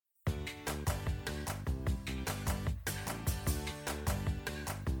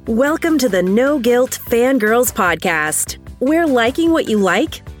Welcome to the No Guilt Fangirls podcast, where liking what you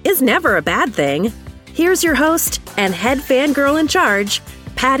like is never a bad thing. Here's your host and head fangirl in charge,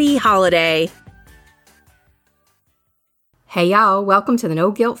 Patty Holiday. Hey y'all, welcome to the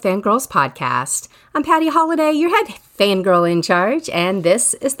No Guilt Fangirls podcast. I'm Patty Holiday, your head fangirl in charge, and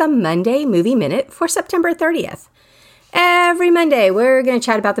this is the Monday Movie Minute for September 30th. Every Monday, we're going to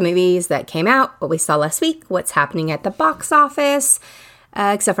chat about the movies that came out, what we saw last week, what's happening at the box office,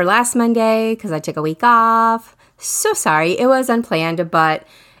 except for last Monday, because I took a week off. So sorry, it was unplanned, but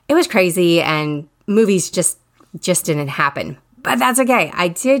it was crazy, and movies just didn't happen. But that's okay. I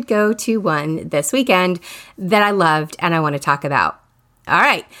did go to one this weekend that I loved and I want to talk about. All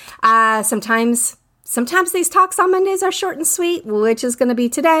right. Sometimes these talks on Mondays are short and sweet, which is going to be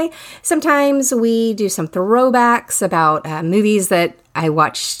today. Sometimes we do some throwbacks about movies that I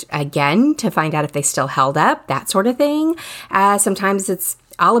watched again to find out if they still held up, that sort of thing. Sometimes it's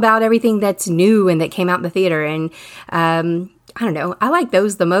all about everything that's new and that came out in the theater. And I don't know. I like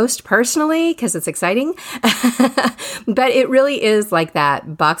those the most personally because it's exciting. But it really is like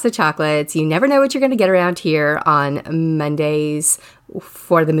that box of chocolates. You never know what you're going to get around here on Mondays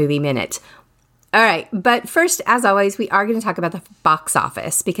for the Movie Minute. All right. But first, as always, we are going to talk about the box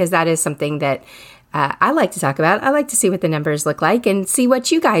office because that is something that I like to talk about. I like to see what the numbers look like and see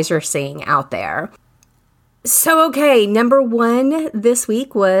what you guys are seeing out there. So, okay, number one this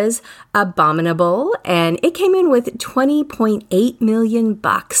week was Abominable, and it came in with $20.8 million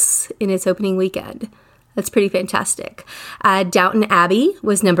in its opening weekend. That's pretty fantastic. Downton Abbey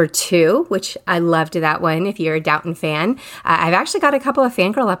was number two, which I loved that one if you're a Downton fan. I've actually got a couple of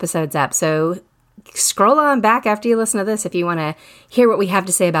fangirl episodes up, so scroll on back after you listen to this if you want to hear what we have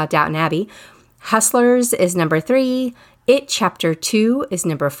to say about Downton Abbey. Hustlers is number three. It Chapter 2 is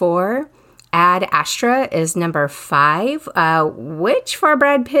number 4. Ad Astra is number 5, which for a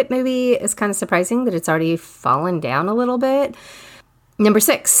Brad Pitt movie is kind of surprising that it's already fallen down a little bit. Number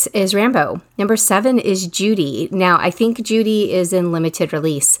 6 is Rambo. Number 7 is Judy. Now, I think Judy is in limited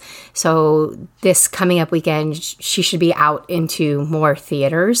release, so this coming up weekend, she should be out into more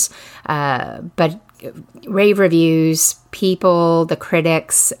theaters. But rave reviews, people, the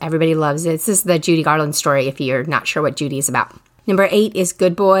critics, everybody loves it. This is the Judy Garland story if you're not sure what Judy is about. Number 8 is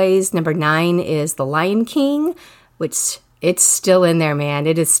Good Boys. Number 9 is The Lion King, which it's still in there, man.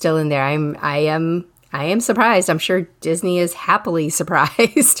 It is still in there. I am surprised. I'm sure Disney is happily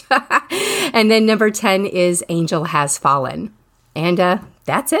surprised. And then number 10 is Angel Has Fallen. And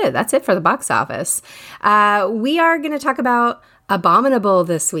that's it. That's it for the box office. We are going to talk about Abominable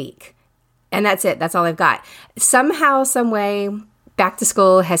this week. And that's it. That's all I've got. Somehow, some way, back to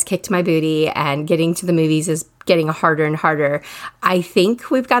school has kicked my booty and getting to the movies is getting harder and harder. I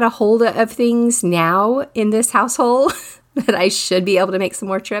think we've got a hold of things now in this household that I should be able to make some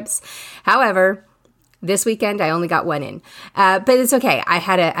more trips. However, this weekend I only got one in, but it's okay. I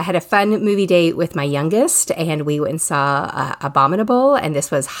had a fun movie date with my youngest, and we went and saw Abominable, and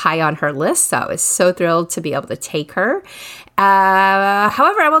this was high on her list. So I was so thrilled to be able to take her.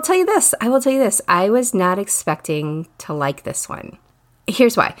 However, I will tell you this. I was not expecting to like this one.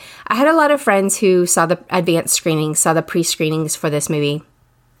 Here's why. I had a lot of friends who saw the advanced screenings, saw the pre-screenings for this movie.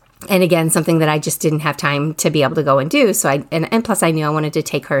 And again, something that I just didn't have time to be able to go and do. So and plus I knew I wanted to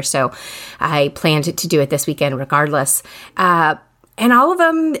take her. So I planned to do it this weekend regardless. And all of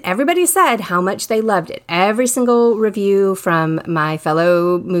them, everybody said how much they loved it. Every single review from my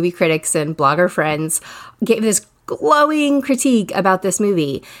fellow movie critics and blogger friends gave this glowing critique about this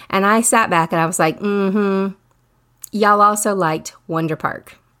movie. And I sat back and I was like, y'all also liked Wonder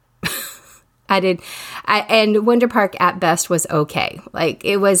Park. I did. And Wonder Park at best was okay. Like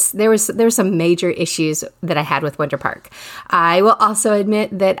there were some major issues that I had with Wonder Park. I will also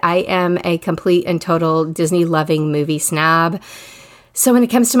admit that I am a complete and total Disney loving movie snob. So when it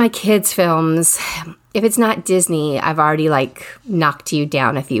comes to my kids' films, if it's not Disney, I've already knocked you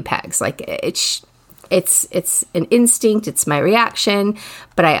down a few pegs. It's an instinct, it's my reaction,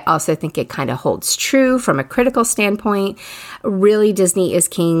 but I also think it kind of holds true from a critical standpoint. Really, Disney is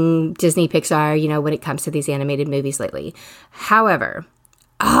king, Disney Pixar, when it comes to these animated movies lately. However,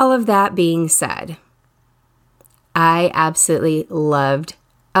 all of that being said, I absolutely loved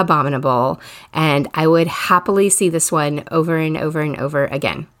Abominable, and I would happily see this one over and over and over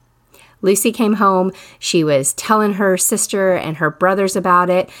again. Lucy came home. She was telling her sister and her brothers about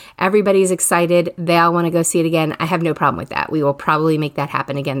it. Everybody's excited. They all want to go see it again. I have no problem with that. We will probably make that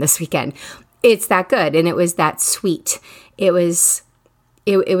happen again this weekend. It's that good, and it was that sweet. It was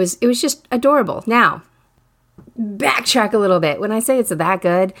just adorable. Now, backtrack a little bit. When I say it's that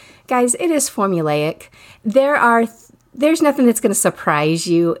good, guys, it is formulaic. There are there's nothing that's going to surprise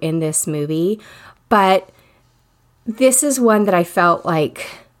you in this movie, but this is one that I felt like,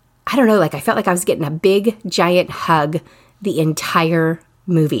 I don't know, like I felt like I was getting a big, giant hug the entire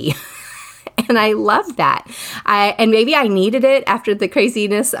movie. And I love that. And maybe I needed it after the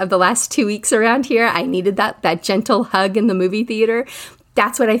craziness of the last 2 weeks around here. I needed that gentle hug in the movie theater.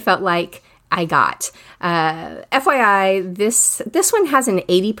 That's what I felt like I got. FYI, this one has an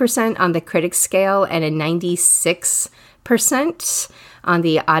 80% on the critics scale and a 96% on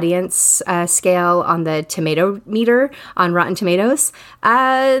the audience scale on the tomato meter on Rotten Tomatoes.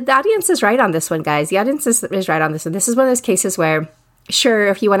 The audience is right on this one, guys. The audience is right on this one. This is one of those cases where, sure,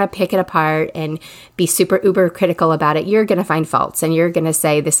 if you want to pick it apart and be super uber critical about it, you're going to find faults and you're going to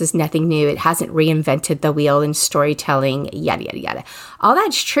say this is nothing new. It hasn't reinvented the wheel in storytelling, yada, yada, yada. All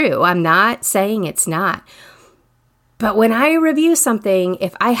that's true. I'm not saying it's not. But when I review something,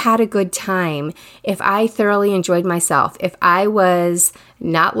 if I had a good time, if I thoroughly enjoyed myself, if I was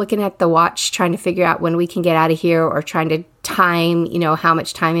not looking at the watch trying to figure out when we can get out of here or trying to time, how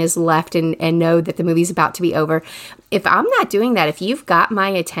much time is left and know that the movie's about to be over. If I'm not doing that, if you've got my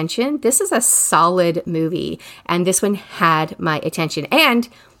attention, this is a solid movie. And this one had my attention. And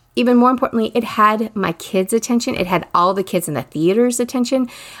even more importantly, it had my kids' attention. It had all the kids in the theater's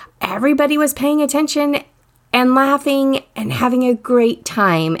attention. Everybody was paying attention and laughing and having a great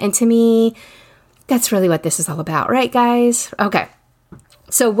time. And to me, that's really what this is all about, right, guys? Okay.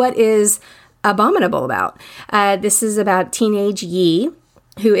 So what is Abominable about? This is about teenage Yi,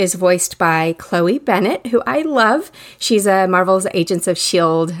 who is voiced by Chloe Bennett, who I love. She's a Marvel's Agents of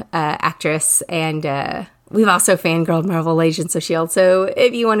S.H.I.E.L.D. Actress, and we've also fangirled Marvel Agents of S.H.I.E.L.D. So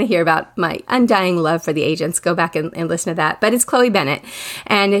if you want to hear about my undying love for the agents, go back and listen to that. But it's Chloe Bennett,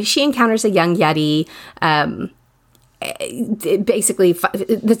 and she encounters a young Yeti. Basically,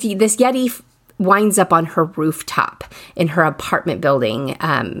 this Yeti winds up on her rooftop in her apartment building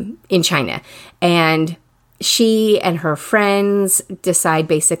in China. And she and her friends decide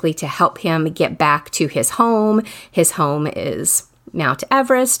basically to help him get back to his home. His home is Mount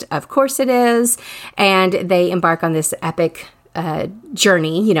Everest. Of course it is. And they embark on this epic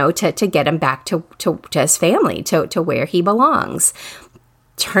journey, to get him back to his family, to where he belongs.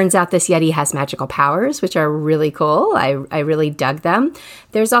 Turns out this Yeti has magical powers, which are really cool. I really dug them.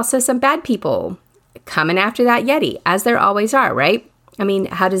 There's also some bad people coming after that Yeti, as there always are, right? I mean,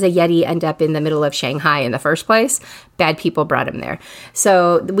 how does a Yeti end up in the middle of Shanghai in the first place? Bad people brought him there.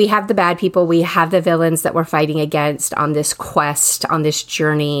 So we have the bad people. We have the villains that we're fighting against on this quest, on this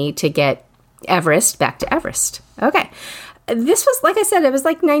journey to get Everest back to Everest. Okay. This was, like I said, it was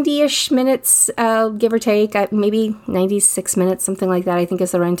like 90-ish minutes, give or take, maybe 96 minutes, something like that, I think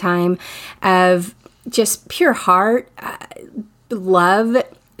is the runtime, of just pure heart, love,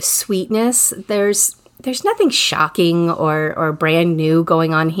 sweetness. There's nothing shocking or brand new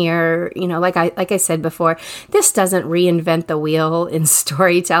going on here. Like I said before, this doesn't reinvent the wheel in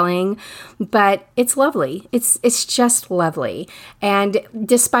storytelling, but it's lovely. It's just lovely. And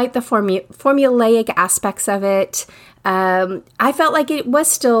despite the formulaic aspects of it, I felt like it was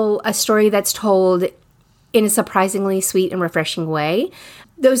still a story that's told in a surprisingly sweet and refreshing way.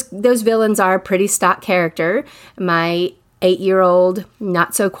 Those villains are pretty stock character. My 8-year-old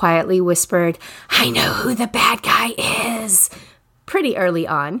not so quietly whispered, "I know who the bad guy is," pretty early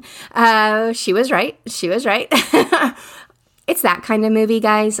on. She was right. It's that kind of movie,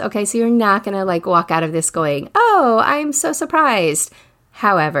 guys. Okay, so you're not going to walk out of this going, "Oh, I'm so surprised."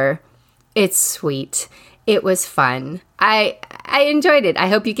 However, it's sweet. It was fun. I enjoyed it. I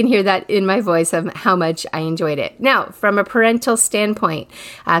hope you can hear that in my voice of how much I enjoyed it. Now, from a parental standpoint,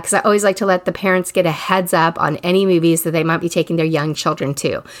 because I always like to let the parents get a heads up on any movies that they might be taking their young children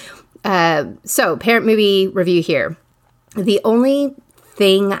to. So, parent movie review here. The only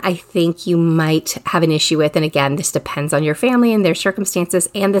thing I think you might have an issue with, and again, this depends on your family and their circumstances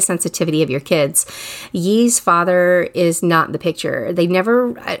and the sensitivity of your kids. Yi's father is not in the picture.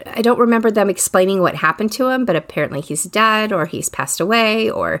 I don't remember them explaining what happened to him, but apparently he's dead or he's passed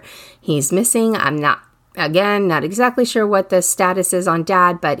away or he's missing. I'm not exactly sure what the status is on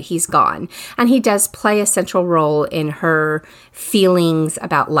Dad, but he's gone. And he does play a central role in her feelings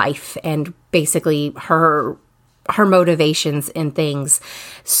about life and basically her motivations in things.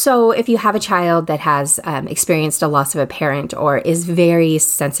 So if you have a child that has experienced a loss of a parent or is very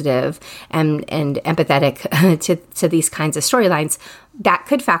sensitive and empathetic to these kinds of storylines, that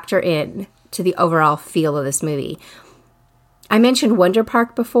could factor in to the overall feel of this movie. I mentioned Wonder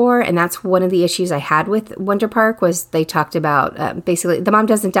Park before, and that's one of the issues I had with Wonder Park was they talked about basically the mom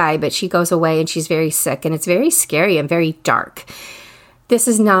doesn't die, but she goes away and she's very sick, and it's very scary and very dark. This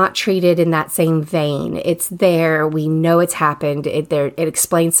is not treated in that same vein. It's there. We know it's happened. It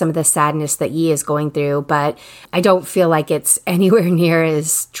explains some of the sadness that Yi is going through, but I don't feel like it's anywhere near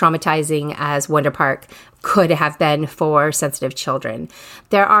as traumatizing as Wonder Park could have been for sensitive children.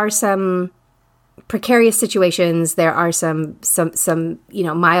 There are some precarious situations. There are some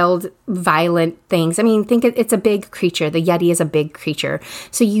mild, violent things. I mean, think it's a big creature. The Yeti is a big creature.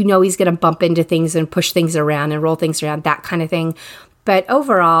 So he's going to bump into things and push things around and roll things around, that kind of thing. But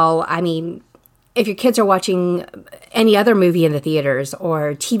overall, I mean, if your kids are watching any other movie in the theaters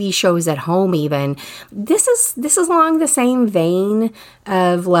or TV shows at home even, this is along the same vein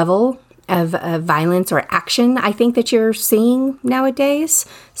of level of violence or action, I think, that you're seeing nowadays.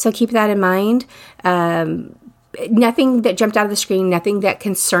 So keep that in mind. Nothing that jumped out of the screen, nothing that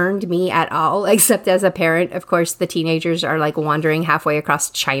concerned me at all, except as a parent, of course, the teenagers are like wandering halfway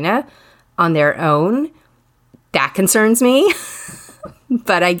across China on their own. That concerns me.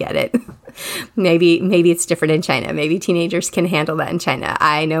 But I get it. Maybe it's different in China. Maybe teenagers can handle that in China.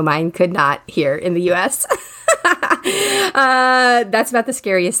 I know mine could not here in the U.S. That's about the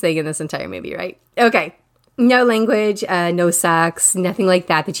scariest thing in this entire movie, right? Okay. No language, no sex, nothing like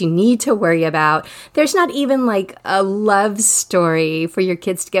that you need to worry about. There's not even like a love story for your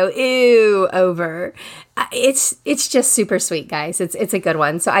kids to go, ew, over. It's just super sweet, guys. It's a good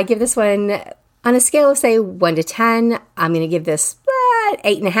one. So I give this one, on a scale of, say, 1 to 10, I'm going to give this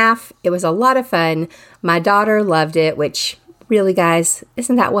 8.5. It was a lot of fun. My daughter loved it, which really, guys,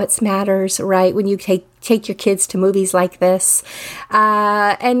 isn't that what matters, right? When you take your kids to movies like this.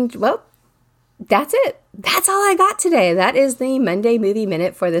 And, well, that's it. That's all I got today. That is the Monday Movie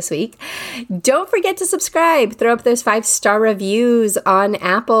Minute for this week. Don't forget to subscribe. Throw up those 5-star reviews on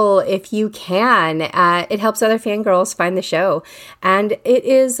Apple if you can. It helps other fangirls find the show. And it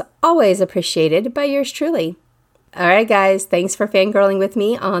is always appreciated by yours truly. All right, guys, thanks for fangirling with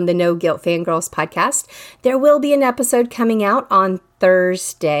me on the No Guilt Fangirls podcast. There will be an episode coming out on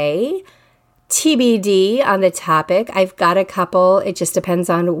Thursday. TBD on the topic. I've got a couple. It just depends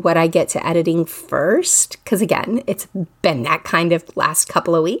on what I get to editing first. Because again, it's been that kind of last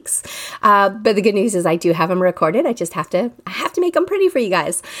couple of weeks. But the good news is I do have them recorded. I have to make them pretty for you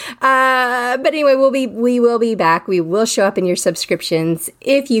guys. But anyway, we will be back. We will show up in your subscriptions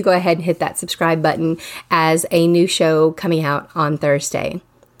if you go ahead and hit that subscribe button as a new show coming out on Thursday.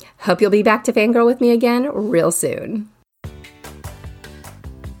 Hope you'll be back to fangirl with me again real soon.